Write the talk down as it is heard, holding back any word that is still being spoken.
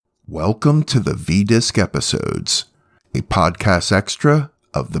Welcome to the V-Disc Episodes, a podcast extra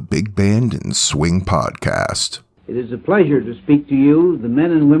of the Big Band and Swing Podcast. It is a pleasure to speak to you, the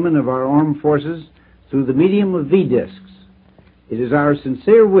men and women of our armed forces, through the medium of V-Discs. It is our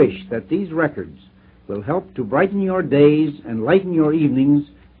sincere wish that these records will help to brighten your days and lighten your evenings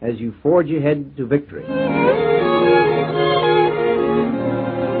as you forge ahead to victory.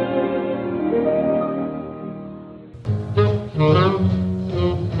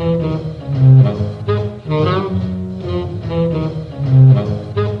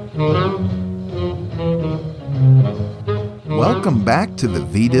 Welcome back to the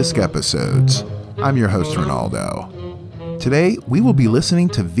V-Disc Episodes. I'm your host, Ronaldo. Today, we will be listening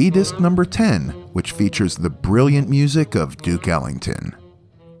to V-Disc number 10, which features the brilliant music of Duke Ellington.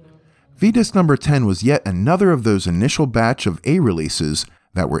 V-Disc number 10 was yet another of those initial batch of A releases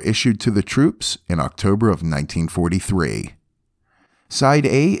that were issued to the troops in October of 1943. Side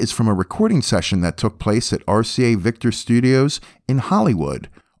A is from a recording session that took place at RCA Victor Studios in Hollywood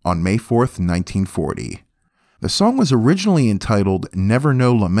on May 4th, 1940. The song was originally entitled Never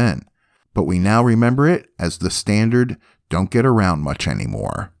No Lament, but we now remember it as the standard Don't Get Around Much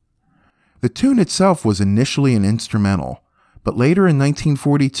Anymore. The tune itself was initially an instrumental, but later in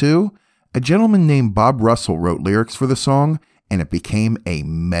 1942, a gentleman named Bob Russell wrote lyrics for the song, and it became a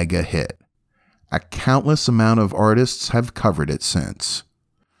mega hit. A countless amount of artists have covered it since.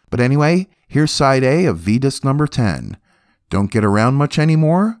 But anyway, here's side A of V-Disc number 10, Don't Get Around Much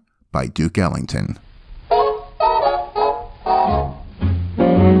Anymore by Duke Ellington.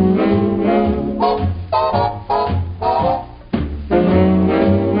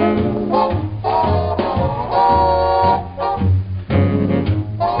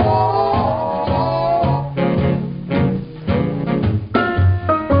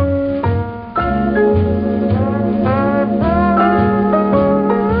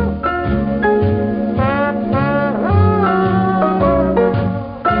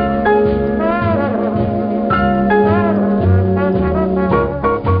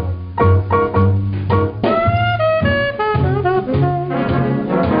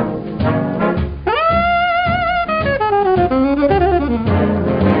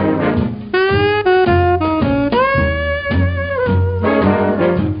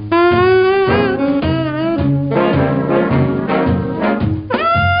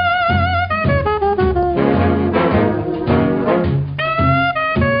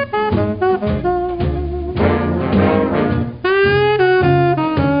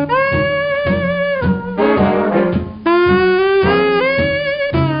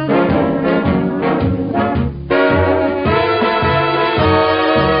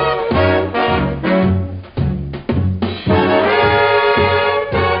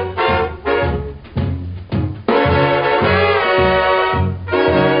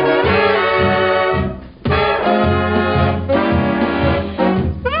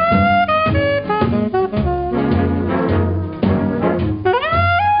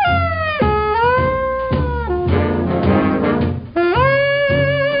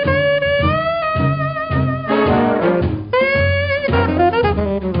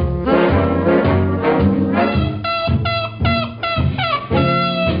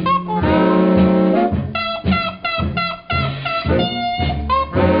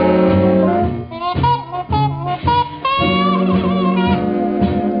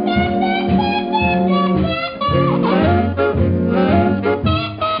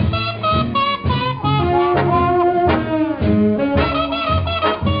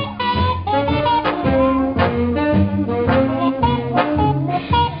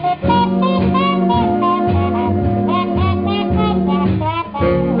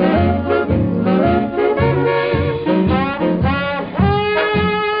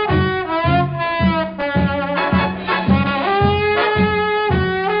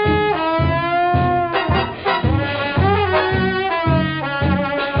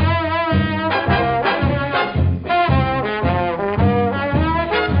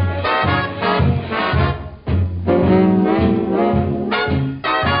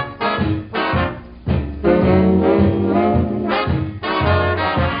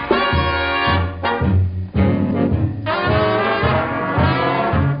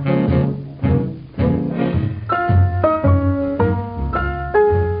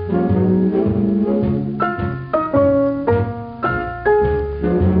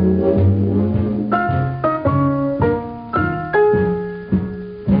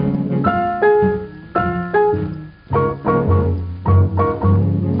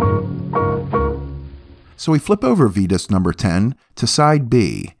 So we flip over V-Disc number 10 to side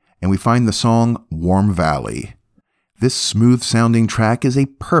B, and we find the song Warm Valley. This smooth-sounding track is a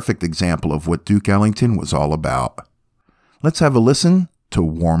perfect example of what Duke Ellington was all about. Let's have a listen to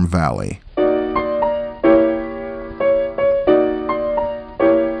Warm Valley.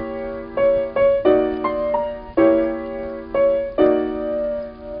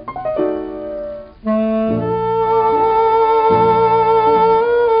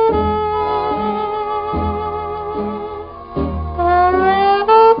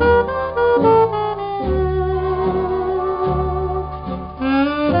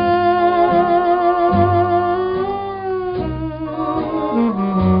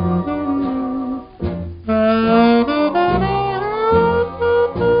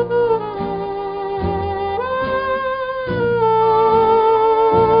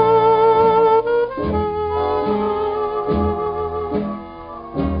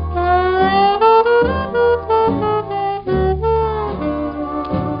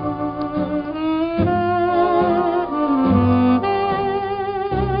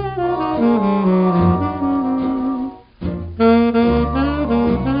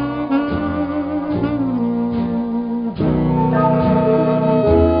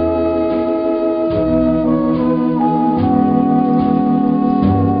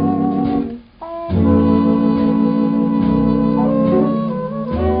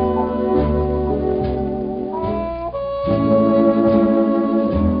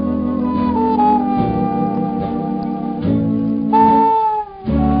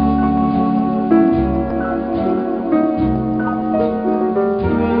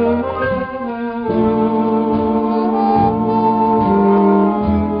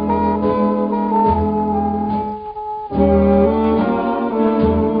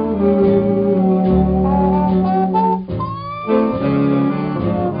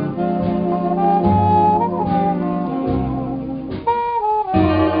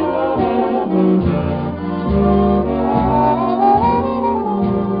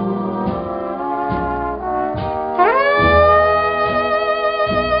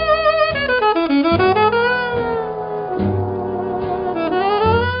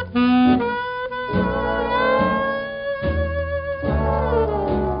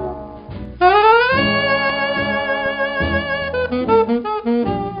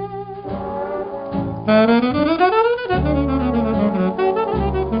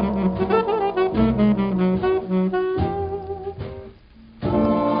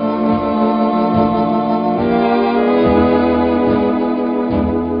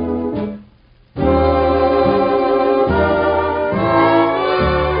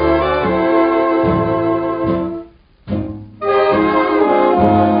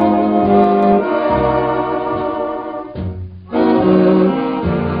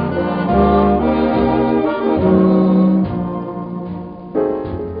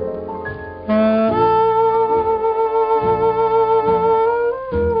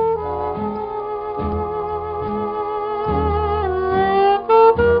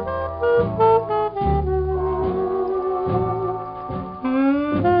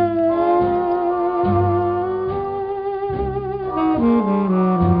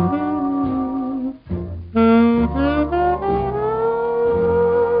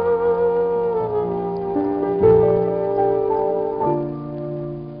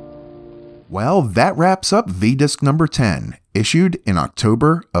 Well, that wraps up V-Disc number 10, issued in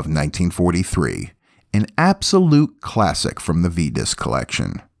October of 1943. An absolute classic from the V-Disc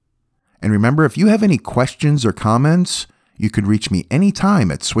collection. And remember, if you have any questions or comments, you can reach me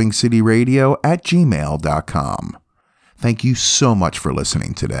anytime at swingcityradio@gmail.com. Thank you so much for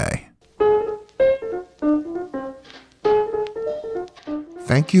listening today.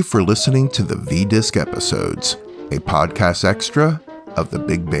 Thank you for listening to the V-Disc episodes, a podcast extra of the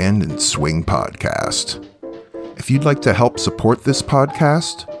Big Band and Swing podcast. If you'd like to help support this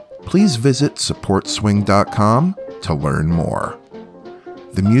podcast, please visit supportswing.com to learn more.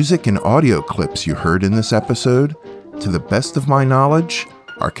 The music and audio clips you heard in this episode, to the best of my knowledge,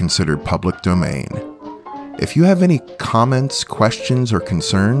 are considered public domain. If you have any comments, questions, or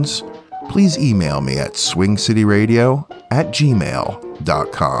concerns, please email me at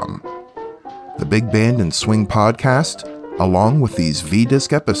swingcityradio@gmail.com. The Big Band and Swing podcast, along with these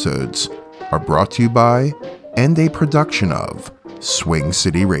V-Disc episodes, are brought to you by and a production of Swing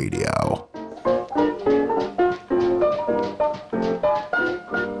City Radio.